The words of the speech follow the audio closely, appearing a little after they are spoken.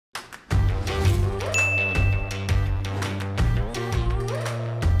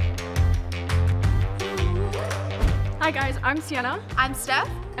Hi guys, I'm Sienna. I'm Steph.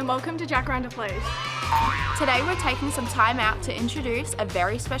 And welcome to Jacaranda Place. Today we're taking some time out to introduce a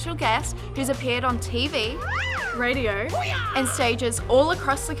very special guest who's appeared on TV, radio, and stages all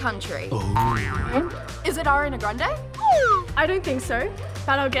across the country. Is it Ariana Grande? I don't think so,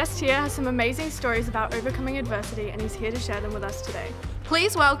 but our guest here has some amazing stories about overcoming adversity and he's here to share them with us today.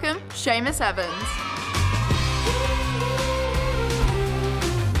 Please welcome Seamus Evans.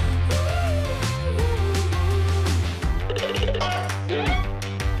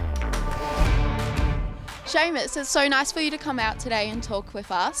 Seamus, it's so nice for you to come out today and talk with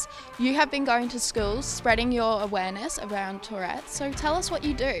us. You have been going to schools, spreading your awareness around Tourette, so tell us what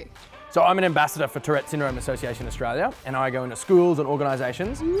you do. So I'm an ambassador for Tourette Syndrome Association Australia, and I go into schools and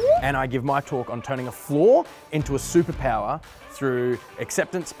organisations and I give my talk on turning a flaw into a superpower through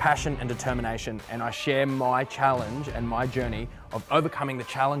acceptance, passion and determination, and I share my challenge and my journey of overcoming the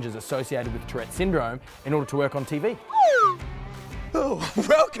challenges associated with Tourette Syndrome in order to work on TV. Oh,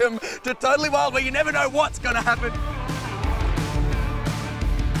 welcome to Totally Wild, where you never know what's going to happen.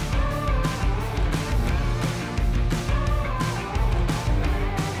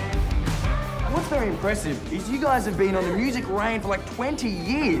 What's very impressive is you guys have been on the music reign for like 20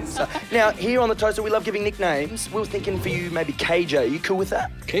 years. Now, here on the Toaster, we love giving nicknames. We were thinking for you, maybe KJ. Are you cool with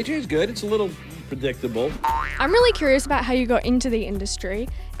that? KJ is good. It's a little predictable. I'm really curious about how you got into the industry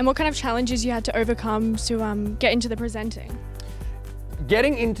and what kind of challenges you had to overcome to get into the presenting.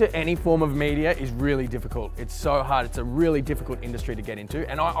 Getting into any form of media is really difficult. It's so hard. It's a really difficult industry to get into.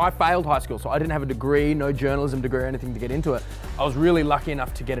 And I failed high school, so I didn't have a degree, no journalism degree or anything to get into it. I was really lucky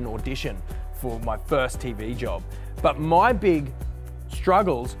enough to get an audition for my first TV job. But my big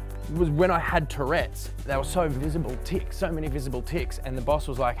struggles was when I had Tourette's. They were so visible tics, so many visible tics. And the boss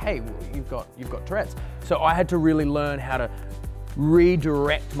was like, hey, well, you've got Tourette's. So I had to really learn how to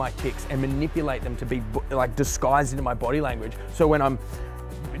redirect my tics and manipulate them to be like disguised into my body language. So when I'm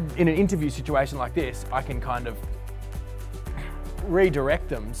in an interview situation like this, I can kind of redirect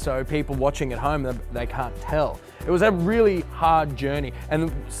them so people watching at home, they can't tell. It was a really hard journey. And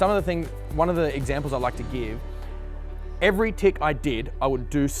one of the examples I like to give, every tic I did, I would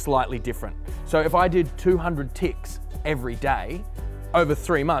do slightly different. So if I did 200 tics every day, over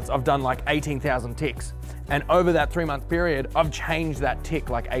 3 months, I've done like 18,000 tics. And over that 3-month period, I've changed that tic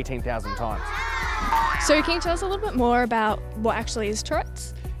like 18,000 times. So can you tell us a little bit more about what actually is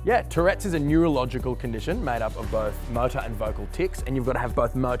Tourette's? Yeah, Tourette's is a neurological condition made up of both motor and vocal tics, and you've got to have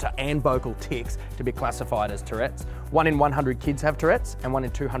both motor and vocal tics to be classified as Tourette's. 1 in 100 kids have Tourette's, and 1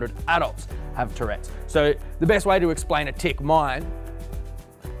 in 200 adults have Tourette's. So the best way to explain a tic,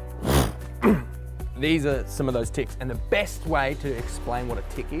 these are some of those tics, and the best way to explain what a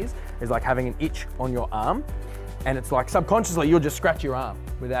tic is like having an itch on your arm, and it's like subconsciously you'll just scratch your arm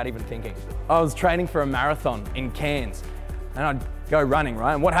without even thinking. I was training for a marathon in Cairns, and I'd go running,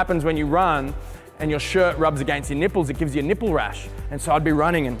 right? And what happens when you run and your shirt rubs against your nipples, it gives you a nipple rash. And so I'd be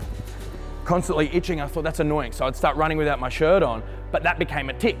running and constantly itching. I thought that's annoying, so I'd start running without my shirt on, but that became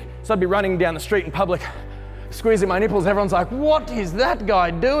a tic. So I'd be running down the street in public, squeezing my nipples. Everyone's like, what is that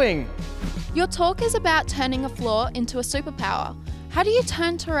guy doing? Your talk is about turning a flaw into a superpower. How do you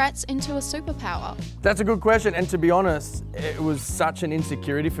turn Tourette's into a superpower? That's a good question, and to be honest, it was such an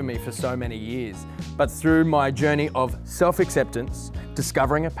insecurity for me for so many years. But through my journey of self-acceptance,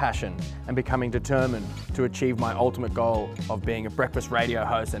 discovering a passion, and becoming determined to achieve my ultimate goal of being a breakfast radio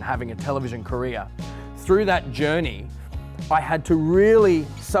host and having a television career, through that journey, I had to really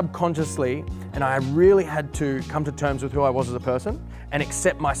subconsciously, and I really had to come to terms with who I was as a person and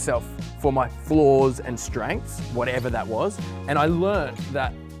accept myself for my flaws and strengths, whatever that was. And I learned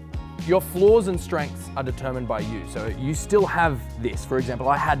that your flaws and strengths are determined by you. So you still have this. For example,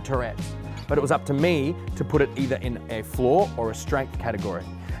 I had Tourette's, but it was up to me to put it either in a flaw or a strength category.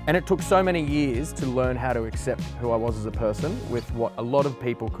 And it took so many years to learn how to accept who I was as a person with what a lot of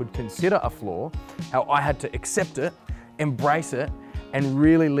people could consider a flaw, how I had to accept it, embrace it, and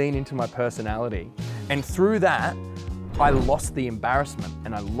really lean into my personality. And through that, I lost the embarrassment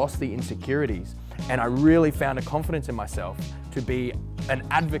and I lost the insecurities, and I really found a confidence in myself to be an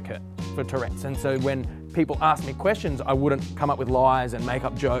advocate for Tourette's. And so when people asked me questions, I wouldn't come up with lies and make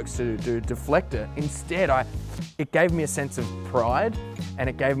up jokes to deflect it. Instead, it gave me a sense of pride and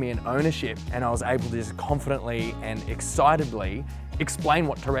it gave me an ownership, and I was able to just confidently and excitedly explain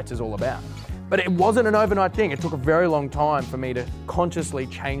what Tourette's is all about. But it wasn't an overnight thing. It took a very long time for me to consciously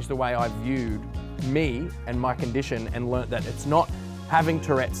change the way I viewed me and my condition, and learnt that it's not having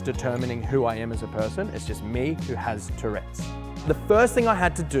Tourette's determining who I am as a person, it's just me who has Tourette's. The first thing I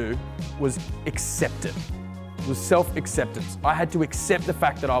had to do was accept it. It was self-acceptance. I had to accept the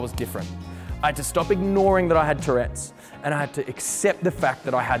fact that I was different. I had to stop ignoring that I had Tourette's, and I had to accept the fact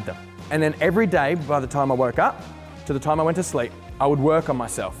that I had them. And then every day, by the time I woke up to the time I went to sleep, I would work on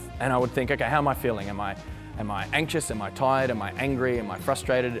myself, and I would think, okay, how am I feeling? Am I anxious? Am I tired? Am I angry? Am I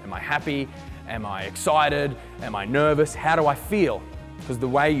frustrated? Am I happy? Am I excited? Am I nervous? How do I feel? Because the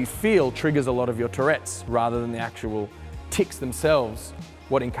way you feel triggers a lot of your Tourette's rather than the actual tics themselves.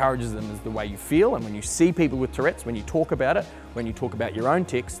 What encourages them is the way you feel, and when you see people with Tourette's, when you talk about it, when you talk about your own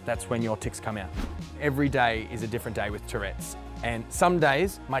tics, that's when your tics come out. Every day is a different day with Tourette's, and some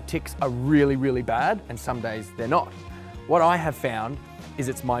days my tics are really, really bad, and some days they're not. What I have found is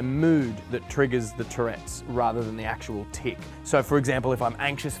it's my mood that triggers the Tourette's rather than the actual tic. So for example, if I'm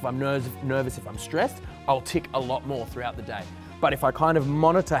anxious, if I'm nervous, if I'm stressed, I'll tic a lot more throughout the day. But if I kind of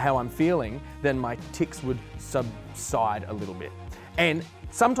monitor how I'm feeling, then my tics would subside a little bit. And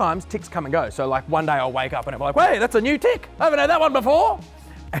sometimes tics come and go. So like one day I'll wake up and I'm like, hey, that's a new tic. I haven't had that one before.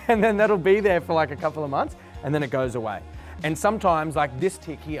 And then that'll be there for like a couple of months and then it goes away. And sometimes like this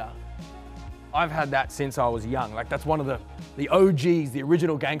tic here, I've had that since I was young. Like that's one of the OGs, the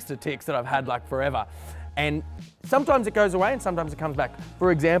original gangster tics that I've had like forever. And sometimes it goes away and sometimes it comes back.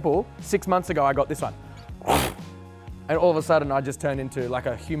 For example, 6 months ago, I got this one. And all of a sudden I just turned into like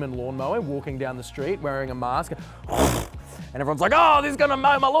a human lawnmower walking down the street wearing a mask. And everyone's like, oh, this is gonna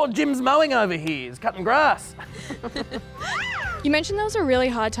mow, my Lord Jim's mowing over here, he's cutting grass. You mentioned there was a really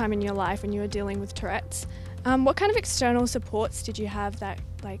hard time in your life when you were dealing with Tourette's. What kind of external supports did you have that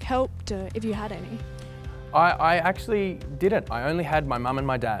like helped, if you had any? I actually didn't. I only had my mum and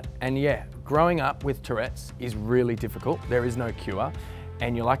my dad. And yeah, growing up with Tourette's is really difficult. There is no cure.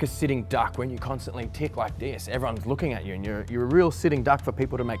 And you're like a sitting duck when you constantly tic like this. Everyone's looking at you and you're a real sitting duck for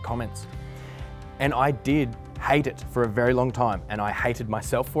people to make comments. And I did hate it for a very long time. And I hated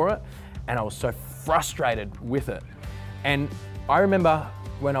myself for it. And I was so frustrated with it. And I remember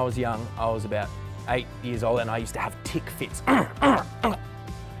when I was young, I was about 8 years old and I used to have tic fits.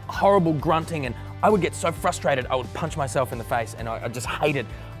 Horrible grunting, and I would get so frustrated I would punch myself in the face, and I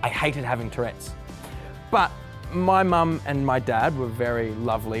hated having Tourette's. But my mum and my dad were very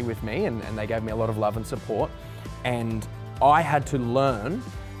lovely with me and they gave me a lot of love and support, and I had to learn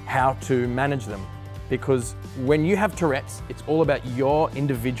how to manage them, because when you have Tourette's, it's all about your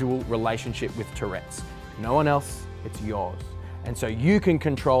individual relationship with Tourette's. No one else, it's yours. And so you can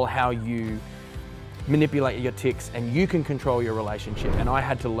control how you manipulate your tics and you can control your relationship. And I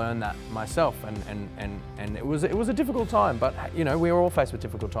had to learn that myself, and it was a difficult time, but you know, we were all faced with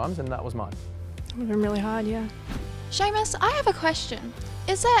difficult times and that was mine. It would have been really hard, yeah. Seamus, I have a question.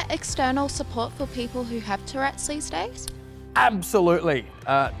 Is there external support for people who have Tourette's these days? Absolutely.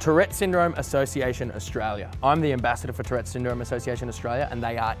 Tourette Syndrome Association Australia. I'm the ambassador for Tourette Syndrome Association Australia, and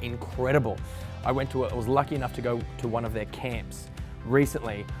they are incredible. I was lucky enough to go to one of their camps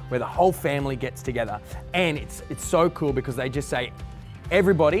recently where the whole family gets together, and it's so cool because they just say,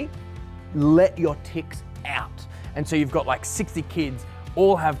 everybody, let your tics out. And so you've got like 60 kids,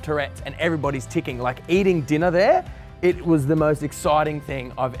 all have Tourette's, and everybody's ticking. Like eating dinner there, it was the most exciting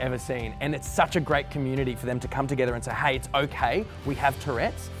thing I've ever seen. And it's such a great community for them to come together and say, hey, it's okay, we have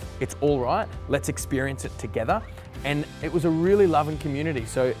Tourette's, it's all right, let's experience it together. And it was a really loving community.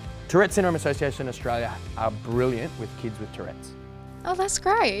 So Tourette Syndrome Association Australia are brilliant with kids with Tourette's. Oh, that's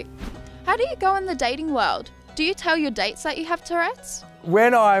great. How do you go in the dating world? Do you tell your dates that you have Tourette's?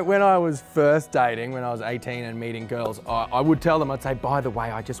 When I was first dating, when I was 18 and meeting girls, I would tell them, I'd say, by the way,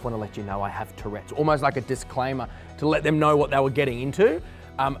 I just want to let you know I have Tourette's. Almost like a disclaimer to let them know what they were getting into.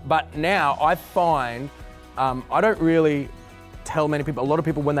 But now I find I don't really tell many people. A lot of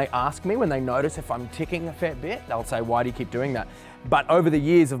people, when they ask me, when they notice if I'm ticking a fair bit, they'll say, why do you keep doing that? But over the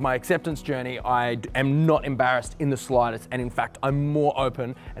years of my acceptance journey, I am not embarrassed in the slightest. And in fact, I'm more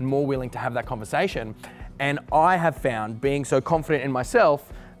open and more willing to have that conversation. And I have found, being so confident in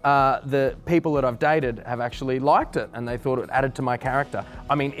myself, the people that I've dated have actually liked it and they thought it added to my character.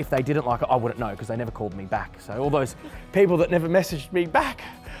 I mean, if they didn't like it, I wouldn't know because they never called me back. So all those people that never messaged me back,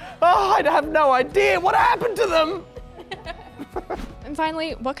 oh, I have no idea what happened to them. And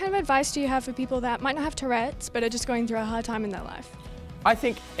finally, what kind of advice do you have for people that might not have Tourette's but are just going through a hard time in their life? I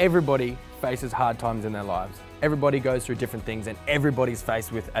think everybody faces hard times in their lives. Everybody goes through different things and everybody's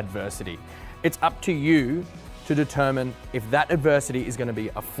faced with adversity. It's up to you to determine if that adversity is going to be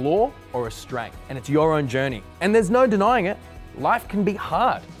a flaw or a strength, and it's your own journey. And there's no denying it, life can be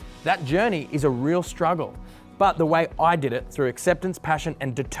hard. That journey is a real struggle. But the way I did it, through acceptance, passion,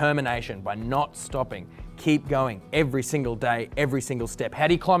 and determination, by not stopping, keep going every single day, every single step. How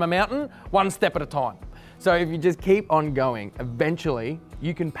do you climb a mountain? One step at a time. So if you just keep on going, eventually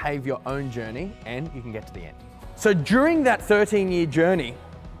you can pave your own journey and you can get to the end. So during that 13-year journey,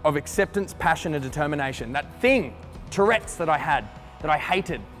 of acceptance, passion, and determination. That thing, Tourette's, that I had, that I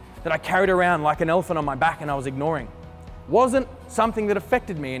hated, that I carried around like an elephant on my back and I was ignoring, wasn't something that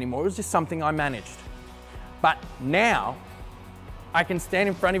affected me anymore. It was just something I managed. But now, I can stand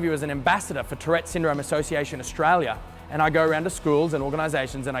in front of you as an ambassador for Tourette Syndrome Association Australia, and I go around to schools and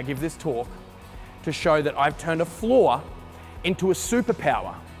organisations and I give this talk to show that I've turned a flaw into a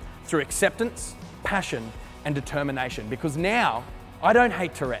superpower through acceptance, passion, and determination. Because now, I don't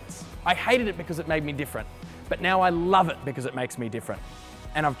hate Tourette's. I hated it because it made me different. But now I love it because it makes me different.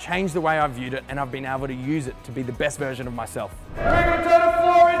 And I've changed the way I viewed it, and I've been able to use it to be the best version of myself. We're going to turn a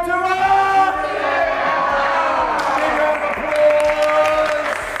flaw into art! Big round of applause!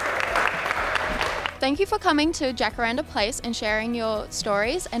 Thank you for coming to Jacaranda Place and sharing your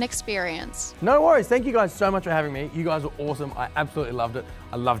stories and experience. No worries. Thank you guys so much for having me. You guys were awesome. I absolutely loved it.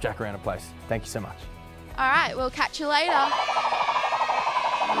 I love Jacaranda Place. Thank you so much. All right, we'll catch you later.